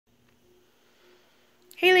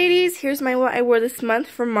Hey ladies, here's what I wore this month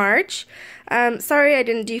for March. Sorry I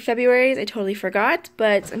didn't do February's, I totally forgot,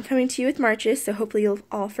 but I'm coming to you with March's, so hopefully you'll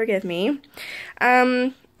all forgive me.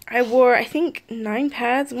 I wore, I think, 9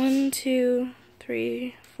 pads, 1, 2,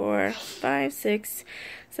 3, 4, 5, 6,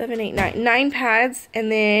 7, 8, 9. 9 pads,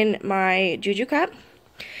 and then my Juju cup.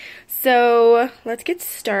 So, let's get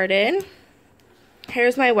started.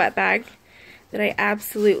 Here's my wet bag that I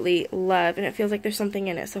absolutely love, and it feels like there's something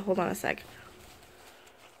in it, so hold on a sec.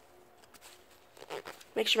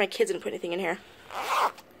 Make sure my kids didn't put anything in here.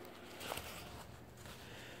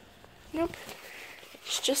 Nope.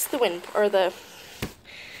 It's just the wind, or the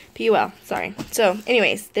PUL, sorry. So,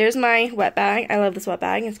 anyways, there's my wet bag. I love this wet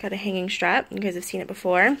bag. It's got a hanging strap. You guys have seen it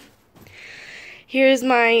before. Here's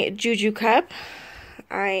my Juju cup.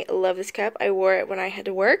 I love this cup. I wore it when I had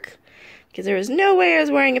to work because there was no way I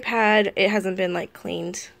was wearing a pad. It hasn't been, like,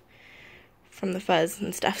 cleaned from the fuzz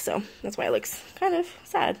and stuff, so that's why it looks kind of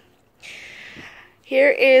sad.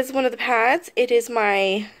 Here is one of the pads. It is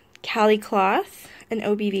my Cali cloth, an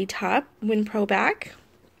OBV top, WinPro back,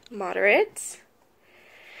 moderate.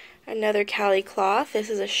 Another Cali cloth. This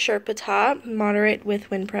is a Sherpa top, moderate with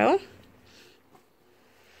WinPro.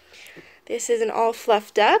 This is an all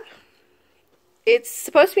fluffed up. It's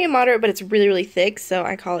supposed to be a moderate, but it's really, really thick, so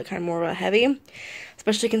I call it kind of more of a heavy,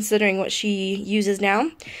 especially considering what she uses now.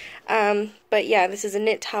 But yeah, this is a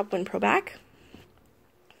knit top, WinPro back.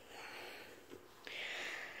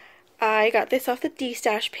 I got this off the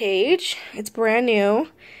D-Stash page. It's brand new.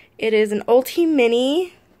 It is an Ulti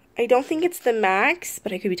Mini. I don't think it's the max,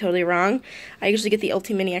 but I could be totally wrong. I usually get the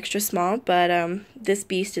Ulti Mini extra small, but this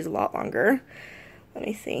beast is a lot longer. Let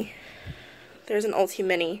me see. There's an Ulti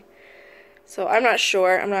Mini. So I'm not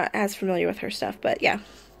sure. I'm not as familiar with her stuff, but yeah.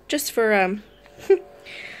 Just for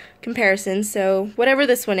comparison. So whatever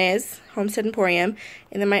this one is, Homestead Emporium,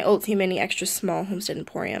 and then my Ulti Mini extra small, Homestead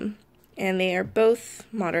Emporium. And they are both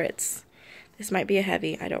moderates. This might be a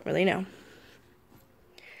heavy, I don't really know.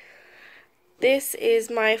 This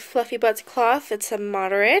is my Fluffy Butts cloth. It's a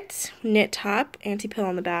moderate knit top, anti-pill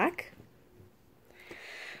on the back.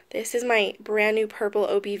 This is my brand new purple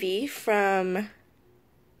OBV from,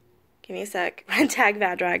 give me a sec, Red Tag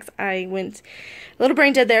Vadrags. I went a little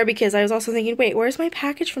brain dead there because I was also thinking, wait, where's my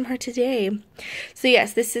package from her today? So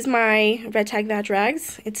yes, this is my Red Tag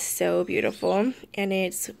Vadrags. It's so beautiful, and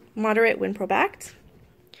it's moderate WinPro backed.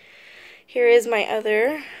 Here is my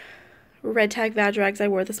other Red Tag Vadrags I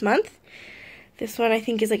wore this month. This one I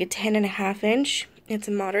think is like a 10.5 inch. It's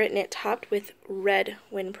a moderate knit topped with red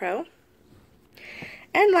WinPro.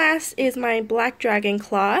 And last is my Black Dragon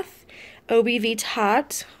cloth, OBV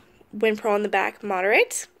topped, WinPro on the back,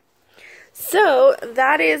 moderate. So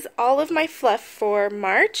that is all of my fluff for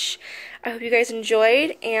March. I hope you guys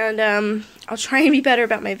enjoyed, and I'll try and be better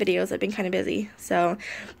about my videos. I've been kind of busy. So,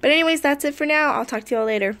 but anyways, that's it for now. I'll talk to you all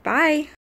later. Bye!